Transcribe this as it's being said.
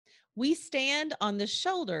We stand on the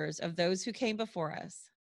shoulders of those who came before us.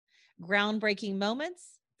 Groundbreaking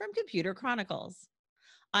moments from Computer Chronicles.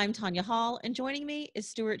 I'm Tanya Hall, and joining me is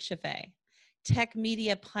Stuart Chaffee, tech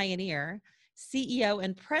media pioneer, CEO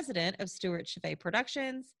and president of Stuart Chaffee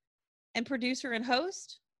Productions, and producer and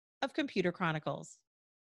host of Computer Chronicles.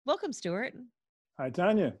 Welcome, Stuart. Hi,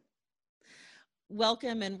 Tanya.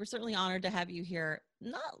 Welcome, and we're certainly honored to have you here.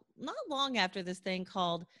 Not long after this thing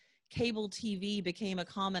called cable TV became a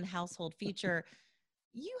common household feature,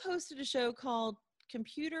 you hosted a show called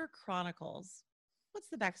Computer Chronicles. What's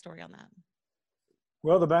the backstory on that?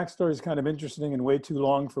 Well, the backstory is kind of interesting and way too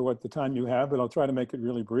long for what the time you have, but I'll try to make it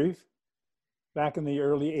really brief. Back in the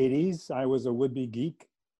early 80s, I was a would-be geek,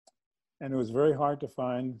 and it was very hard to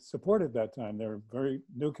find support at that time. There were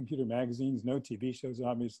no computer magazines, no TV shows,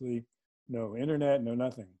 obviously, no internet, no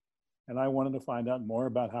nothing. And I wanted to find out more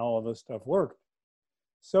about how all this stuff worked.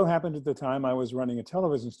 So happened at the time I was running a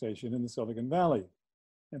television station in the Silicon Valley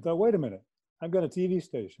and thought, wait a minute, I've got a TV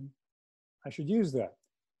station. I should use that.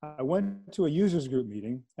 I went to a users group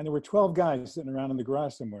meeting and there were 12 guys sitting around in the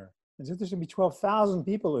garage somewhere. And said, there's gonna be 12,000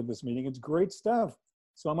 people at this meeting. It's great stuff.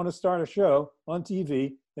 So I'm gonna start a show on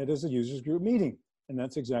TV that is a users group meeting. And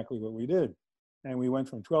that's exactly what we did. And we went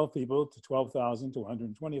from 12 people to 12,000 to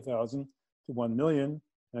 120,000 to 1 million,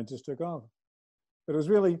 and it just took off. But it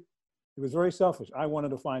was very selfish. I wanted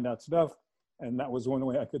to find out stuff, and that was one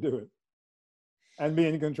way I could do it. And be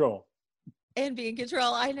in control. And be in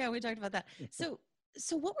control. I know, we talked about that. So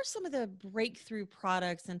what were some of the breakthrough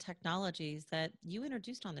products and technologies that you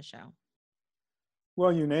introduced on the show?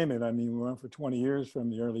 Well, you name it. I mean, we went for 20 years from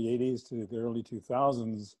the early 80s to the early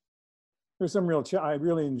 2000s. There's some I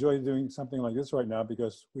really enjoy doing something like this right now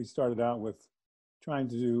because we started out with trying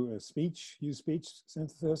to do use speech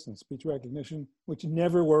synthesis and speech recognition, which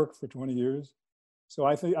never worked for 20 years. So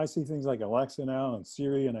I see things like Alexa now and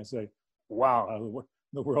Siri, and I say, wow, how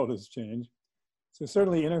the world has changed. So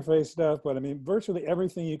certainly interface stuff, but I mean, virtually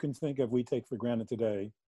everything you can think of we take for granted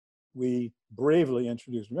today, we bravely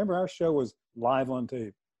introduced. Remember, our show was live on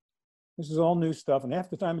tape. This is all new stuff, and half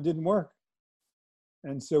the time it didn't work.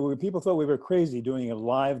 And so people thought we were crazy doing a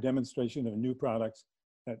live demonstration of new products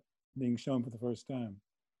that being shown for the first time.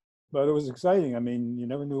 But it was exciting. I mean, you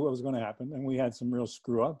never knew what was going to happen. And we had some real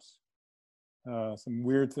screw ups. Some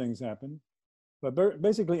weird things happened. But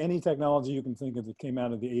basically any technology you can think of that came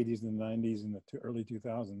out of the 80s and the 90s and the early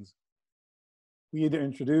 2000s, we either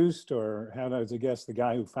introduced or had as a guest the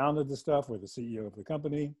guy who founded the stuff or the CEO of the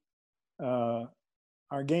company.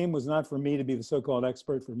 Our game was not for me to be the so-called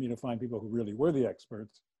expert, for me to find people who really were the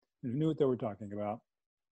experts and who knew what they were talking about.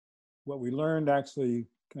 What we learned, actually,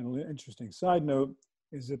 kind of an interesting side note,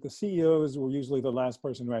 is that the CEOs were usually the last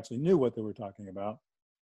person who actually knew what they were talking about.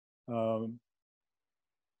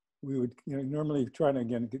 We would normally try to,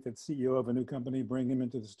 again, get the CEO of a new company, bring him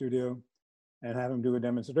into the studio and have him do a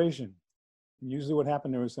demonstration. And usually what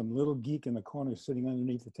happened, there was some little geek in the corner sitting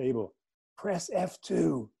underneath the table. Press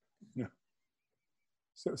F2.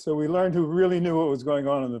 So we learned who really knew what was going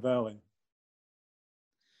on in the Valley.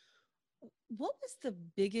 What was the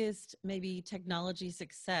biggest, maybe, technology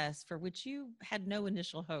success for which you had no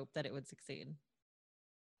initial hope that it would succeed?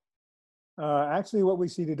 Actually, what we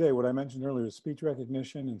see today, what I mentioned earlier, is speech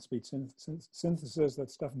recognition and speech synthesis.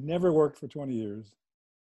 That stuff never worked for 20 years.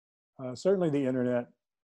 Certainly the internet,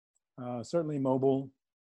 certainly mobile.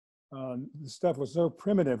 The stuff was so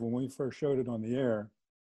primitive when we first showed it on the air.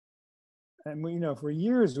 And we, for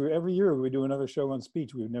years, every year we would do another show on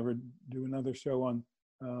speech. We would never do another show on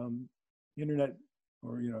internet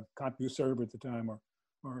or CompuServe at the time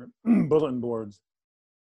or bulletin boards.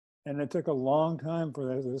 And it took a long time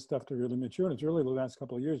for this stuff to really mature. And it's really the last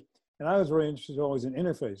couple of years. And I was very interested always in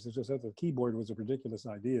interface. It's just that the keyboard was a ridiculous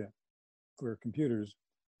idea for computers.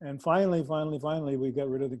 And finally, we got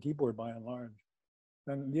rid of the keyboard by and large.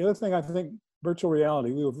 And the other thing, I think, virtual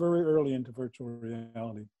reality. We were very early into virtual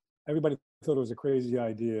reality. Everybody thought it was a crazy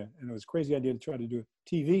idea. And it was a crazy idea to try to do a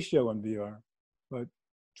TV show on VR. But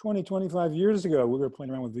 20, 25 years ago, we were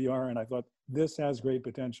playing around with VR, and I thought, this has great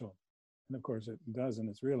potential. And of course it does, and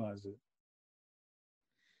it's realized it.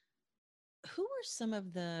 Who are some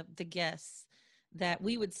of the guests that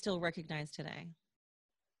we would still recognize today?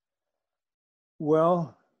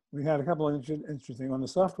 Well, we had a couple of interesting, on the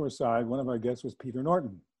software side, one of our guests was Peter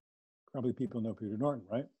Norton. Probably people know Peter Norton,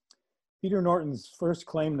 right? Peter Norton's first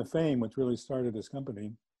claim to fame, which really started his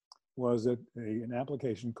company, was an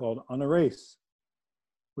application called Unerase,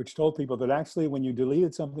 which told people that actually when you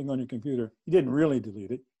deleted something on your computer, you didn't really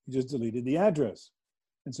delete it. You just deleted the address.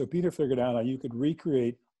 And so Peter figured out how you could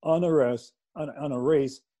recreate, unerase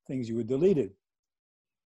things you had deleted.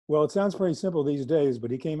 Well, it sounds pretty simple these days,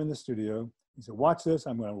 but he came in the studio. He said, watch this.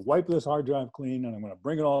 I'm going to wipe this hard drive clean and I'm going to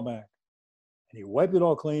bring it all back. And he wiped it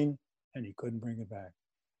all clean and he couldn't bring it back.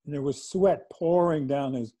 And there was sweat pouring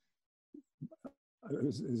down his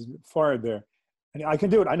forehead there. And I can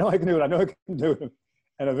do it. I know I can do it. I know I can do it.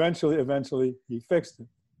 And eventually he fixed it.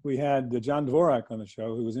 We had John Dvorak on the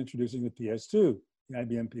show who was introducing the PS2, the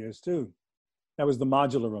IBM PS2. That was the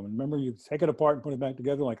modular room. And remember, you take it apart and put it back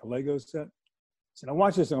together like a Lego set? I said, now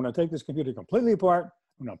watch this. I'm going to take this computer completely apart.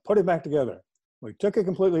 I'm going to put it back together. We took it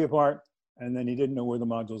completely apart, and then he didn't know where the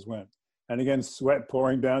modules went. And again, sweat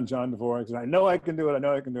pouring down John Dvorak. And I know I can do it. I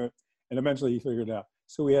know I can do it. And eventually he figured it out.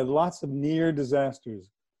 So we had lots of near disasters.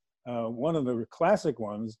 One of the classic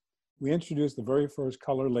ones, we introduced the very first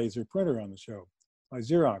color laser printer on the show by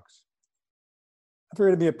Xerox. I figured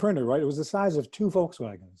it'd be a printer, right? It was the size of 2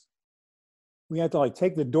 Volkswagens. We had to like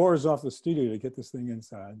take the doors off the studio to get this thing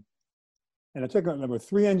inside. And it took, there were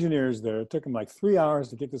 3 engineers there. It took them like 3 hours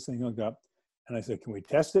to get this thing hooked up. And I said, can we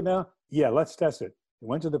test it now? Yeah, let's test it. We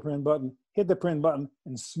went to the print button, hit the print button,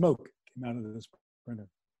 and smoke came out of this printer.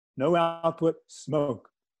 No output, smoke.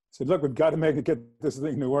 I said, look, we've got to get this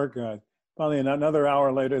thing to work. Finally, another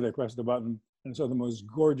hour later, they pressed the button and saw the most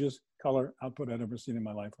gorgeous color output I'd ever seen in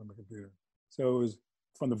my life on a computer. So it was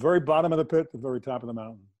from the very bottom of the pit to the very top of the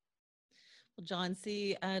mountain. Well, John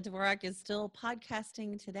C. Dvorak is still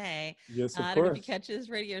podcasting today. Yes, of course. I don't know if you catch his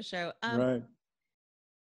radio show. Right.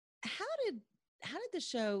 How did the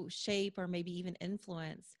show shape or maybe even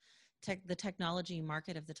influence the technology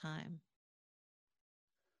market of the time?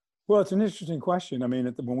 Well, it's an interesting question. I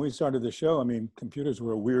mean, when we started the show, I mean, computers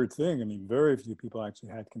were a weird thing. I mean, very few people actually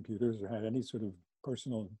had computers or had any sort of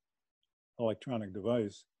personal electronic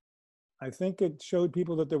device. I think it showed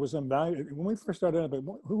people that there was some value. When we first started out, but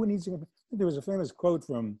who needs a, there was a famous quote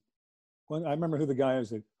from one, I remember who the guy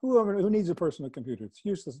said, who needs a personal computer? It's a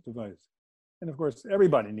useless device. And of course,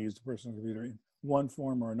 everybody needs a personal computer in one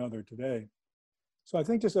form or another today. So I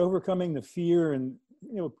think just overcoming the fear, and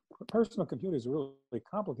personal computers are really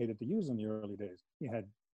complicated to use in the early days. You had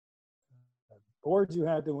boards you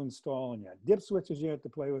had to install, and you had dip switches you had to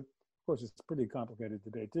play with. Of course, it's pretty complicated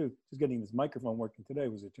today too. Just getting this microphone working today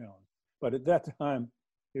was a challenge. But at that time,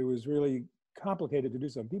 it was really complicated to do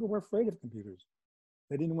so. People were afraid of computers.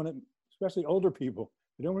 They didn't want to, especially older people,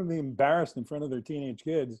 they don't want to be embarrassed in front of their teenage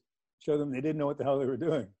kids, show them they didn't know what the hell they were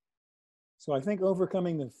doing. So I think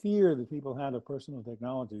overcoming the fear that people had of personal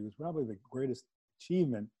technology was probably the greatest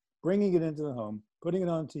achievement, bringing it into the home, putting it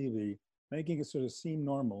on TV, making it sort of seem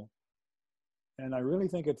normal. And I really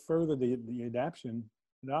think it furthered the adoption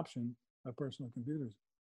of personal computers.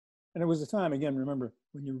 And it was a time, again, remember,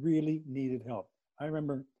 when you really needed help. I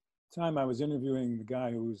remember the time I was interviewing the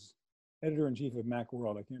guy who was editor-in-chief of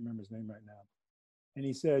Macworld. I can't remember his name right now. And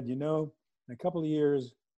he said, in a couple of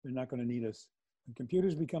years, they're not going to need us. When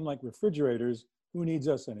computers become like refrigerators, who needs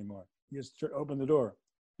us anymore? You just open the door.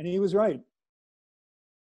 And he was right.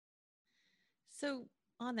 So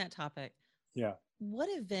on that topic, yeah, what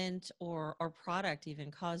event or product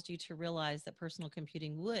even caused you to realize that personal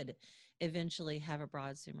computing would eventually have a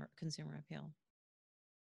broad consumer appeal?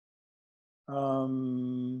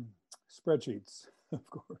 Spreadsheets, of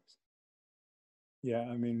course. Yeah,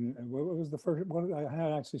 I mean, what was the first one?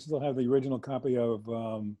 I actually still have the original copy of,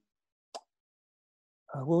 what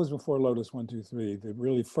was before Lotus 123? The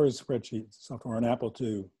really first spreadsheet software on Apple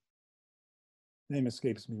II. Name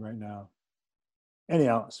escapes me right now.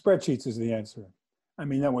 Anyhow, spreadsheets is the answer. I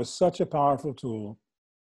mean, that was such a powerful tool.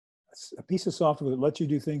 A piece of software that lets you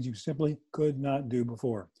do things you simply could not do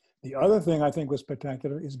before. The other thing I think was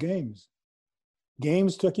spectacular is games.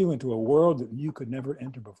 Games took you into a world that you could never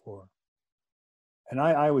enter before. And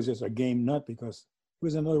I was just a game nut because it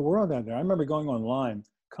was another world out there. I remember going online,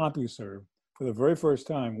 CompuServe, for the very first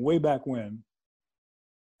time, way back when.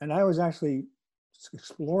 And I was actually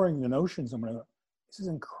exploring the notions. I'm like, this is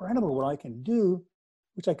incredible what I can do,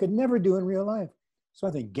 which I could never do in real life. So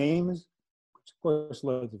I think games, which of course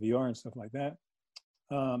led to VR and stuff like that,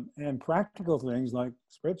 and practical things like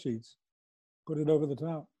spreadsheets, put it over the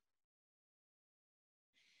top.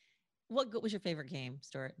 What was your favorite game,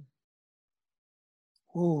 Stuart?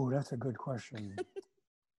 Oh, that's a good question.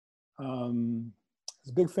 I was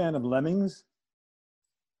a big fan of Lemmings,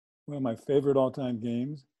 one of my favorite all-time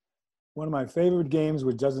games. One of my favorite games,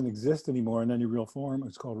 which doesn't exist anymore in any real form,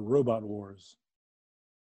 is called Robot Wars.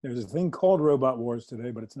 There's a thing called Robot Wars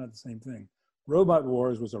today, but it's not the same thing. Robot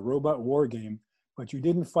Wars was a robot war game, but you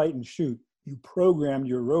didn't fight and shoot. You programmed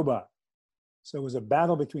your robot. So it was a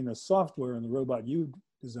battle between the software and the robot you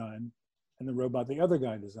designed and the robot the other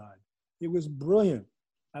guy designed. It was brilliant.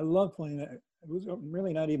 I loved playing that. It was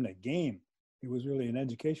really not even a game. It was really an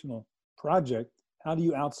educational project. How do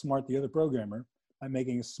you outsmart the other programmer by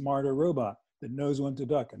making a smarter robot that knows when to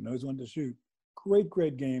duck and knows when to shoot?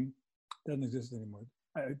 Great game. Doesn't exist anymore.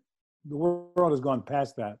 The world has gone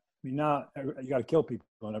past that. I mean, now you got to kill people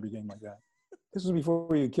in every game like that. This was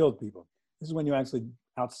before you killed people. This is when you actually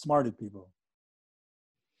outsmarted people.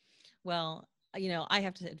 Well, I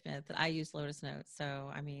have to admit that I use Lotus Notes. So,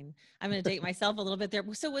 I mean, I'm going to date myself a little bit there.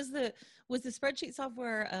 So was the spreadsheet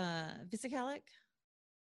software VisiCalc?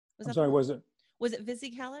 I'm sorry, was it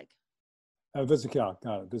VisiCalc? VisiCalc,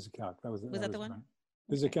 got it. VisiCalc. Was that the one? Right.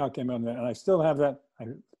 VisiCalc came out on that, and I still have that.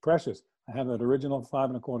 Precious. I have that original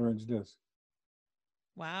 5.25-inch disc.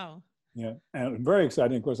 Wow. Yeah, and very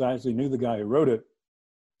exciting. Of course, I actually knew the guy who wrote it,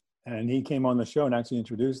 and he came on the show and actually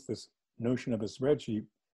introduced this notion of a spreadsheet.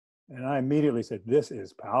 And I immediately said, "This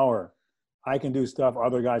is power. I can do stuff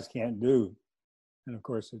other guys can't do." And of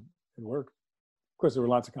course, it worked. Of course, there were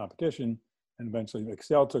lots of competition, and eventually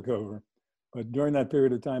Excel took over. But during that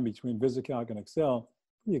period of time between VisiCalc and Excel,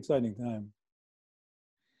 pretty exciting time.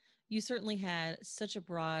 You certainly had such a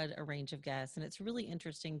broad a range of guests, and it's really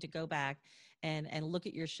interesting to go back and look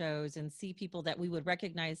at your shows and see people that we would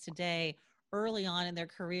recognize today early on in their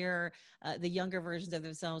career, the younger versions of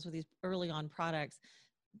themselves with these early on products.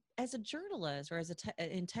 As a journalist or as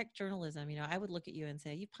in tech journalism, I would look at you and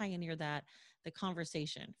say, you pioneered the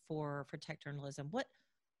conversation for tech journalism. What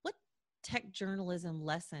tech journalism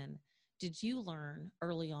lesson did you learn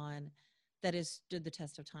early on that has stood the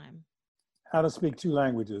test of time? How to speak 2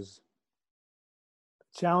 languages.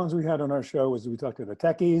 The challenge we had on our show was we talked to the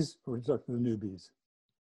techies or we talked to the newbies,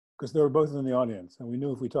 because they were both in the audience. And we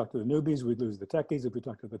knew if we talked to the newbies, we'd lose the techies. If we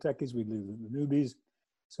talked to the techies, we'd lose the newbies.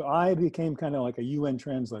 So I became kind of like a UN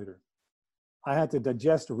translator. I had to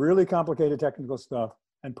digest really complicated technical stuff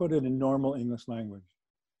and put it in normal English language.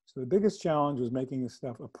 So the biggest challenge was making this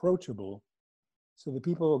stuff approachable so that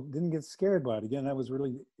people didn't get scared by it. Again, that was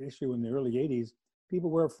really the issue in the early 80s. People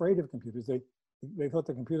were afraid of computers. They thought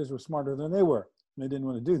the computers were smarter than they were, and they didn't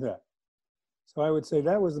want to do that. So I would say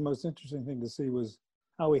that was the most interesting thing to see, was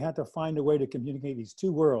how we had to find a way to communicate these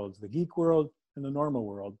 2 worlds, the geek world and the normal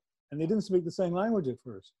world. And they didn't speak the same language at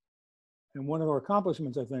first. And one of our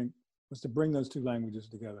accomplishments, I think, was to bring those 2 languages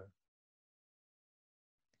together.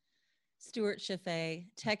 Stewart Cheifet,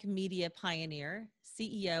 tech media pioneer,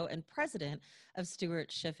 CEO and president of Stewart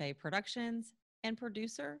Cheifet Productions, and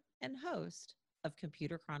producer and host of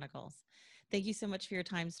Computer Chronicles. Thank you so much for your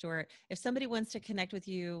time, Stewart. If somebody wants to connect with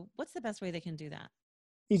you, what's the best way they can do that?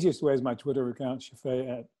 Easiest way is my Twitter account,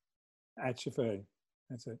 Cheifet at Cheifet.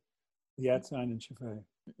 That's it. The @ in Cheifet.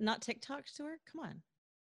 Not TikTok, Stewart? Come on.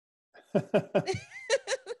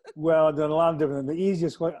 Well, I've done a lot of different. The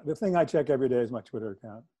easiest way, the thing I check every day is my Twitter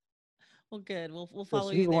account. Well, good. We'll follow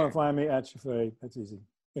So you if you there. want to find me at Cheifet, that's easy.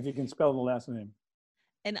 If you can spell the last name.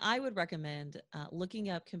 And I would recommend looking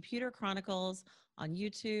up Computer Chronicles on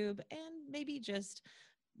YouTube and maybe just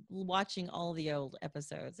watching all the old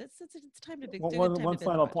episodes. It's time to be. One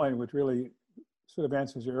final point, which really sort of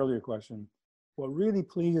answers your earlier question. What really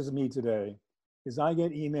pleases me today is I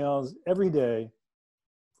get emails every day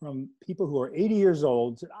from people who are 80 years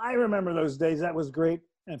old. Said, I remember those days. That was great.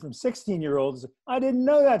 And from 16-year-olds, I didn't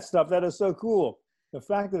know that stuff. That is so cool. The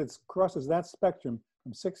fact that it crosses that spectrum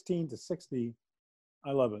from 16 to 60,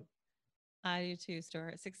 I love it. I do too,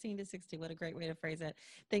 Stuart. 16 to 60. What a great way to phrase it.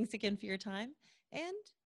 Thanks again for your time. And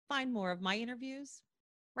find more of my interviews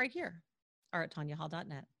right here or at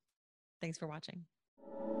TanyaHall.net. Thanks for watching.